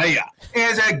Correa?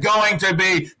 Is it going to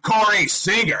be Corey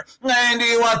Seager? And do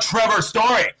you want Trevor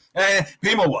Story?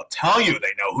 People will tell you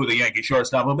they know who the Yankee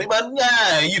shortstop will be, but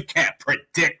you can't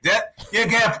predict it. You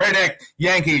can't predict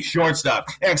Yankee shortstop,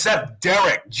 except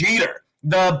Derek Jeter,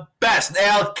 the best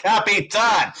El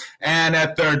Capitan. And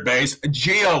at third base,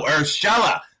 Gio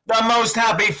Urshela, the most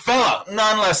happy fella,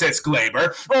 unless it's Glaber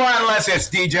or unless it's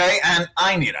DJ, and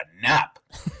I need a nap.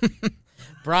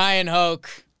 Bryan Hoch.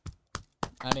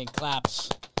 Claps.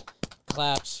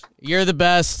 Claps. You're the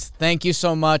best. Thank you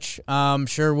so much. I'm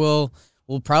sure we'll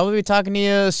probably be talking to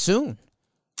you soon.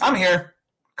 I'm here.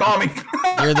 Call me.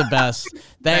 You're the best.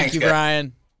 Thanks, you,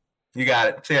 Bryan. You got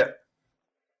it. See ya.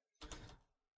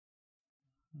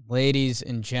 Ladies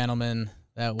and gentlemen,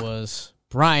 that was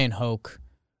Bryan Hoch,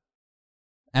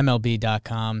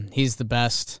 MLB.com. He's the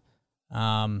best.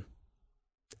 The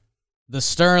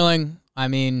Sterling,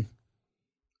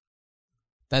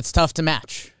 that's tough to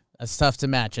match.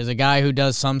 As a guy who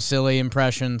does some silly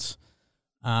impressions,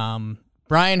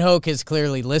 Bryan Hoch has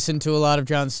clearly listened to a lot of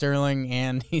John Sterling,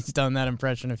 and he's done that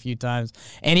impression a few times.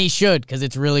 And he should, because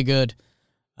it's really good.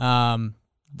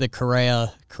 The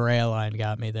Correa line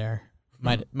got me there.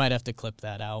 Might have to clip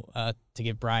that out to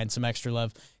give Bryan some extra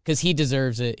love, because he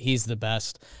deserves it. He's the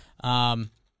best. And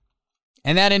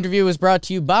that interview was brought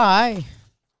to you by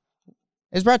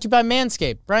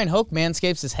Manscaped. Bryan Hoch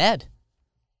manscapes his head.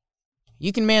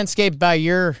 You can manscape by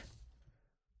your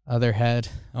other head.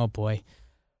 Oh, boy.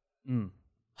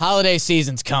 Holiday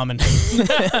season's coming.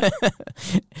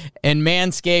 And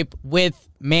with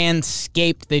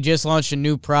Manscaped, they just launched a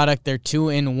new product. Their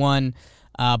 2-in-1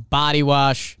 body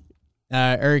wash,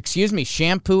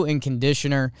 shampoo and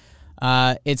conditioner.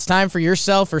 It's time for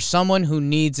yourself or someone who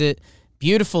needs it.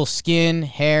 Beautiful skin,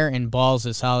 hair, and balls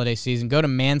this holiday season. Go to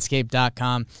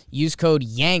manscaped.com. Use code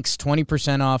YANKS,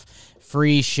 20% off,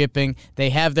 free shipping. They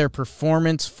have their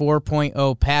Performance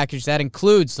 4.0 package. That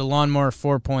includes the Lawnmower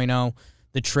 4.0,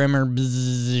 the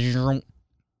trimmer.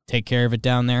 Take care of it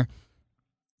down there.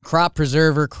 Crop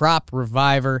Preserver, Crop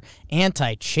Reviver,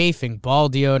 Anti-Chafing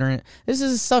Ball Deodorant. This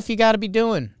is the stuff you got to be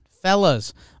doing,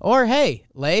 fellas. Or, hey,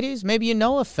 ladies, maybe you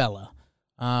know a fella.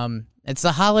 It's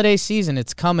the holiday season.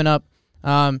 It's coming up.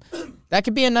 That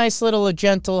could be a nice little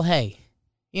gentle, hey,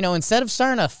 instead of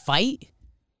starting a fight,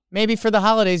 maybe for the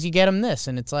holidays you get them this,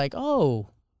 and it's like, oh,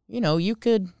 you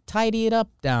could tidy it up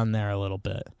down there a little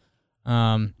bit.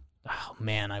 Oh,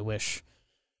 man, I wish.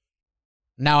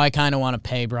 Now I kind of want to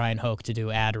pay Bryan Hoch to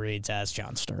do ad reads as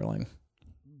John Sterling.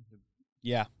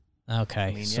 Yeah.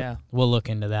 Okay. Yeah. We'll look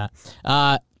into that.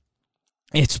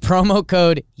 It's promo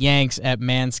code YANKS at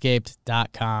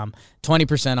manscaped.com.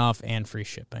 20% off and free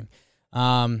shipping.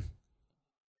 Bryan's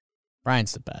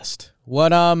the best.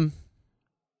 What,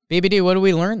 BBD, what do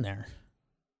we learn there?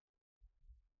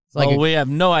 We have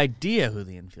no idea who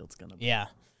the infield's going to be. Yeah.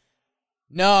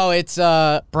 No, it's,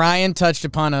 Bryan touched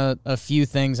upon a few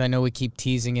things. I know we keep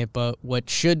teasing it, but what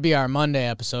should be our Monday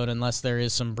episode, unless there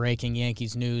is some breaking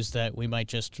Yankees news that we might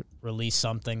just release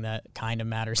something that kind of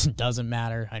matters and doesn't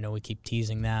matter. I know we keep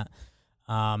teasing that.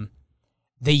 The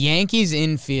Yankees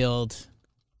infield,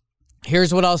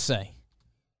 here's what I'll say.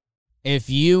 If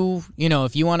you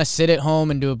want to sit at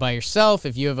home and do it by yourself,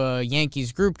 if you have a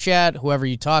Yankees group chat, whoever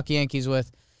you talk Yankees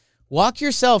with, walk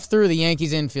yourself through the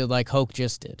Yankees infield like Hoch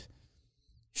just did.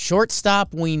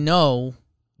 Shortstop, we know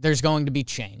there's going to be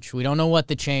change. We don't know what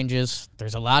the change is.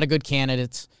 There's a lot of good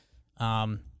candidates,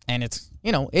 and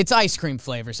it's ice cream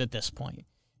flavors at this point.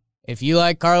 If you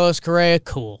like Carlos Correa,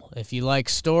 cool. If you like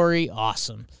Story,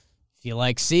 awesome. If you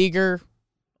like Seager,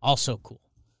 also cool.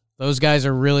 Those guys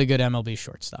are really good MLB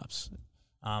shortstops.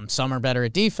 Some are better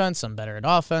at defense, some better at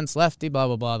offense, lefty, blah,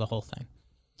 blah, blah, the whole thing.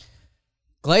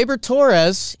 Gleyber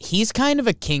Torres, he's kind of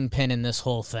a kingpin in this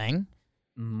whole thing.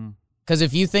 Mm-hmm. Because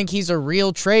if you think he's a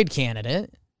real trade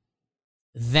candidate,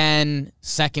 then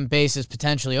second base is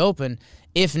potentially open.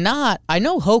 If not, I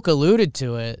know Hoch alluded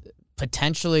to it,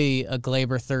 potentially a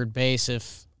Gleyber third base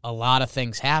if a lot of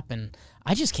things happen.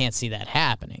 I just can't see that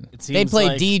happening. They play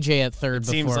like, DJ at third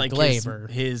before like Gleyber.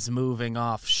 His moving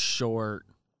off short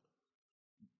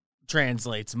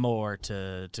translates more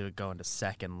to going to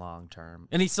second long term.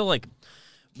 And he's still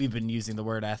we've been using the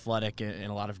word athletic in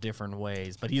a lot of different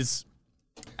ways, but he's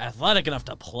athletic enough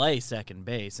to play second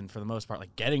base, and for the most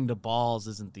part, getting to balls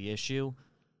isn't the issue,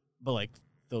 but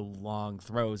the long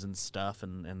throws and stuff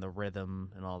and the rhythm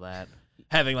and all that.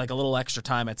 Having a little extra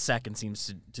time at second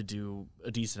seems to do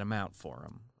a decent amount for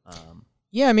him.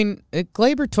 Yeah,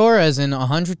 Gleyber Torres in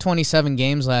 127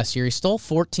 games last year, he stole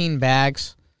 14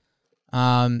 bags.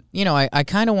 I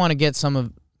kind of want to get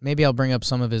maybe I'll bring up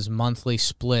some of his monthly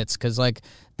splits, because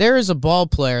there is a ball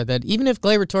player that even if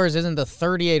Gleyber Torres isn't the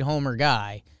 38 homer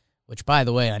guy, which, by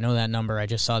the way, I know that number. I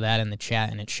just saw that in the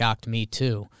chat, and it shocked me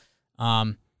too.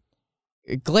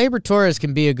 Gleyber Torres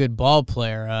can be a good ball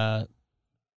player.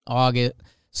 August.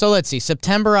 So let's see.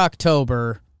 September,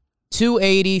 October,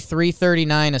 280,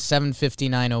 339, a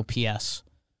 759 OPS.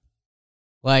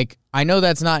 Like, I know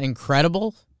that's not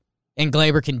incredible, and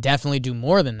Gleyber can definitely do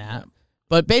more than that.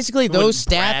 But basically, those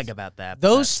brag stats, about that, but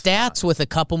those that's stats fine. with a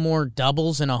couple more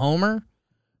doubles and a homer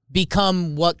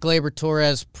become what Gleyber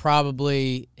Torres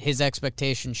probably his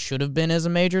expectations should have been as a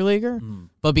major leaguer.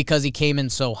 But because he came in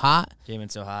so hot,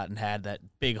 and had that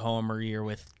big homer year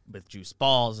with juice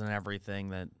balls and everything,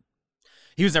 that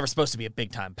he was never supposed to be a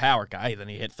big-time power guy. Then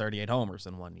he hit 38 homers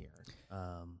in 1 year.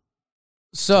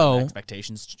 so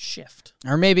Expectations shift.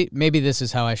 or maybe this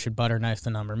is how I should butter knife the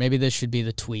number. Maybe this should be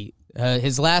the tweet.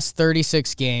 His last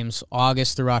 36 games,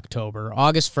 August through October.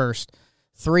 August 1st,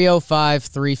 305,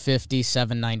 350,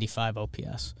 795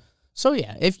 OPS. So,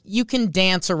 yeah, if you can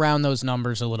dance around those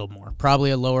numbers a little more, probably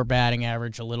a lower batting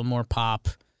average, a little more pop,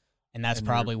 and that's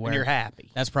probably where you're happy.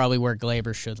 That's probably where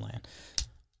Gleyber should land.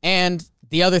 And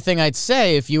the other thing I'd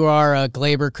say, if you are a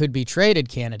Gleyber could be traded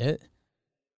candidate,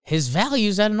 his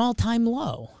value's at an all-time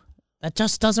low. That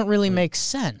just doesn't really make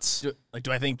sense.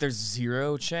 Do I think there's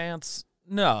zero chance?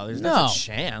 No, there's No. a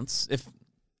chance.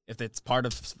 If it's part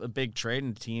of a big trade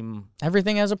and the team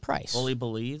Everything has a price. fully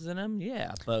believes in him,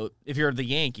 yeah. But if you're the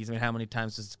Yankees, I mean, how many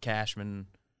times does Cashman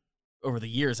over the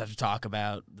years have to talk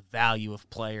about the value of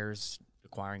players,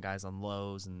 acquiring guys on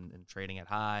lows and trading at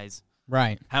highs?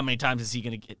 Right. How many times is he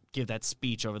going to give that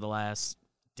speech over the last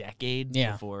decade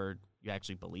Yeah. before you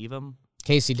actually believe him?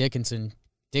 Casey Dixon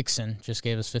just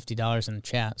gave us $50 in the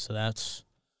chat, so that's,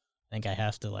 I think I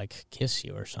have to, like, kiss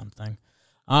you or something.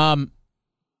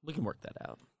 We can work that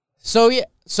out. So, yeah,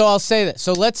 so I'll say that.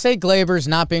 So let's say Gleyber's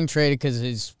not being traded because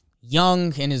he's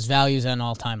young and his value's at an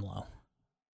all-time low.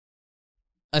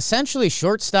 Essentially,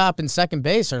 shortstop and second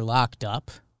base are locked up.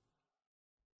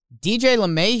 DJ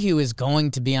LeMahieu is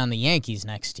going to be on the Yankees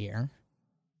next year.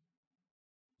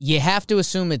 You have to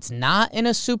assume it's not in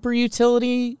a super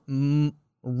utility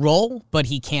role, but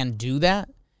he can do that.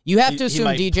 You have to He assume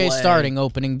might DJ play- starting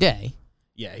opening day.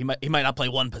 Yeah, he might not play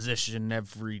one position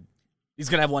every. He's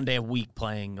gonna have one day a week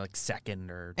playing like second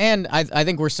or. And I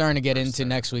think we're starting to get into third,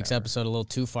 next week's whatever. episode a little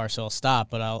too far, so I'll stop.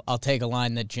 But I'll take a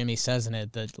line that Jimmy says in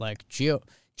it that, like,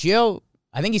 Gio,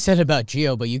 I think he said it about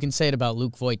Gio, but you can say it about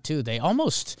Luke Voigt too. They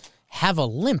almost have a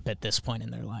limp at this point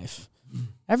in their life.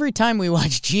 Every time we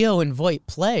watch Gio and Voigt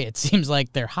play, it seems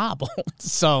like they're hobbled.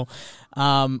 So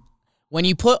when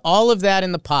you put all of that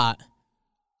in the pot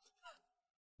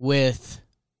with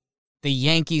the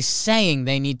Yankees saying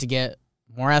they need to get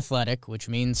more athletic, which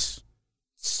means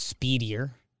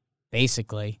speedier,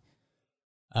 basically.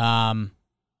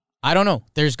 I don't know.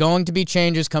 There's going to be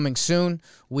changes coming soon.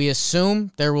 We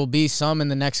assume there will be some in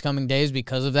the next coming days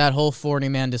because of that whole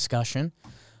 40-man discussion.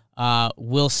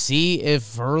 We'll see if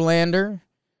Verlander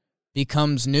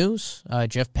becomes news.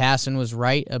 Jeff Passan was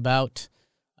right about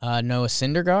Noah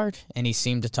Syndergaard, and he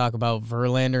seemed to talk about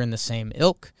Verlander in the same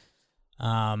ilk.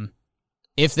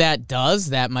 If that does,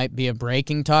 that might be a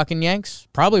breaking talking Yanks.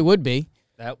 Probably would be.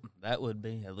 That would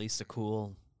be at least a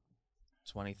cool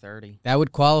 2030. That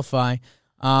would qualify.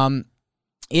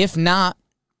 If not,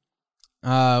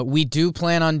 we do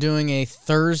plan on doing a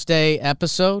Thursday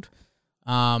episode.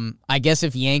 I guess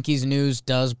if Yankees news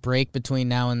does break between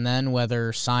now and then,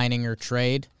 whether signing or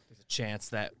trade, There's a chance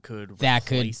that could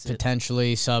replace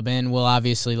potentially sub in. We'll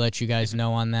obviously let you guys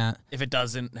know on that. If it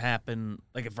doesn't happen,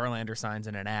 like if Verlander signs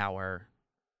in an hour,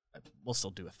 we'll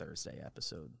still do a Thursday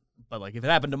episode. But like if it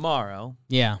happened tomorrow,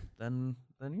 Yeah. then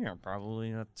yeah,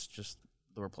 probably that's just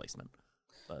the replacement.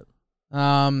 But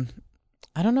I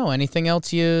don't know. Anything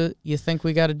else you think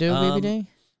we got to do, BBD?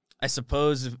 I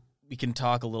suppose if we can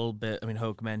talk a little bit. I mean,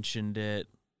 Hoch mentioned it.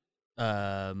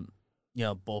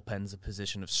 Bullpen's a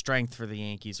position of strength for the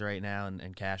Yankees right now,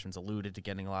 and Cashman's alluded to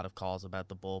getting a lot of calls about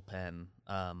the bullpen.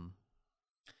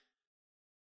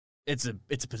 It's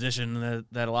a position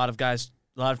that a lot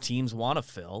of teams want to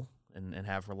fill and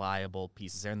have reliable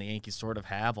pieces there, and the Yankees sort of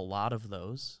have a lot of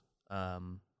those.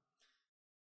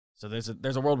 So there's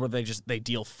a world where they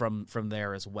deal from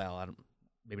there as well.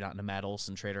 Maybe not in a Matt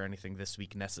Olson trade or anything this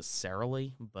week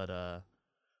necessarily, but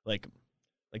like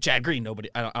Chad Green,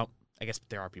 I guess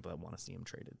there are people that want to see him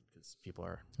traded because people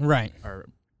are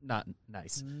not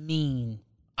nice. Mean.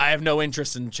 I have no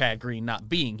interest in Chad Green not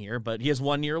being here, but he has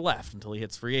 1 year left until he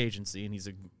hits free agency, and he's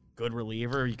a good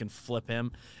reliever. You can flip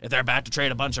him. If they're about to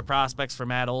trade a bunch of prospects for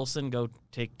Matt Olson, go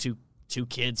take two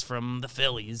kids from the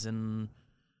Phillies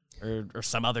or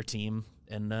some other team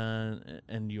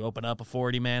and you open up a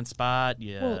 40-man spot.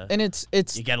 Yeah, and it's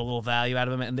you get a little value out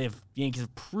of them, and Yankees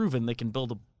have proven they can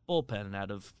build a bullpen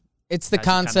out of. It's the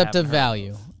concept of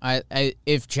value.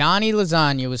 If Johnny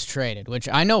Lasagna was traded, which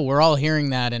I know we're all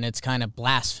hearing that and it's kind of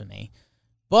blasphemy,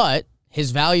 but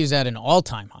his value's at an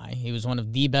all-time high. He was one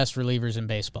of the best relievers in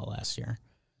baseball last year.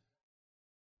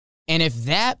 And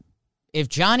if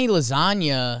Johnny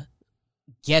Lasagna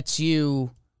gets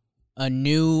you a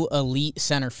new elite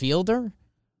center fielder,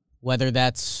 whether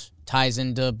that's ties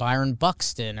into Byron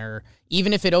Buxton or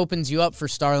even if it opens you up for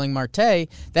Starling Marte,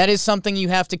 that is something you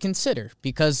have to consider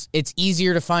because it's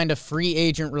easier to find a free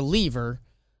agent reliever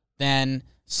than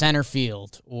center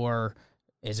field or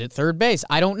is it third base?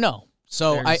 I don't know.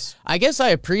 So I guess I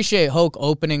appreciate Hoch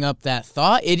opening up that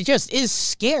thought. It just is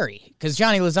scary because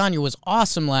Johnny Lasagna was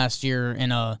awesome last year in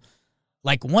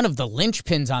one of the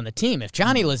linchpins on the team. If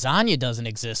Johnny Lasagna doesn't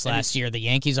exist last year, the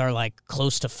Yankees are like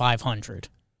close to 500.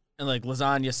 And like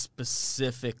Lasagna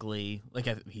specifically, like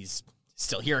he's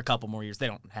still here a couple more years. They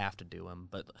don't have to do him,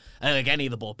 but I think any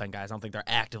of the bullpen guys, I don't think they're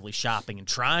actively shopping and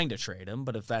trying to trade him.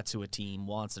 But if that's who a team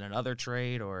wants in another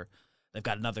trade or they've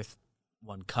got another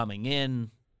one coming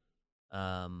in,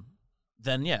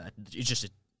 then yeah,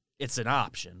 it's an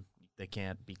option. They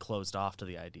can't be closed off to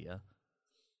the idea.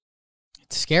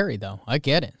 It's scary though. I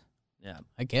get it. Yeah,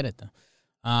 I get it though.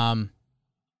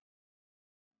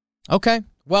 Okay,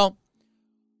 well,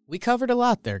 we covered a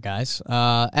lot there, guys.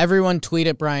 Everyone tweet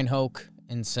at Bryan Hoch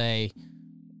and say,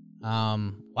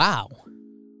 wow,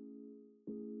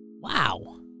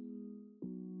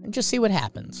 and just see what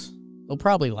happens. They'll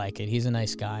probably like it. He's a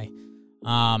nice guy.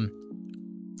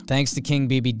 Thanks to King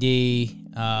BBD.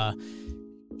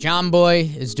 John Boy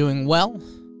is doing well.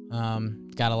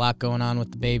 Got a lot going on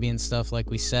with the baby and stuff, like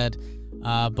we said.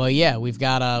 But yeah, we've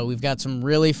got some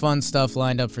really fun stuff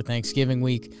lined up for Thanksgiving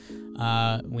week.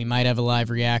 We might have a live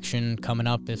reaction coming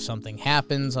up if something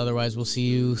happens. Otherwise, we'll see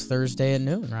you Thursday at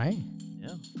noon, right?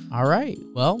 Yeah. All right.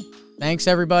 Well, thanks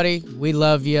everybody. We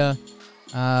love you.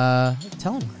 Tell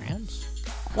them, Rams.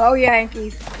 Go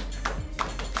Yankees.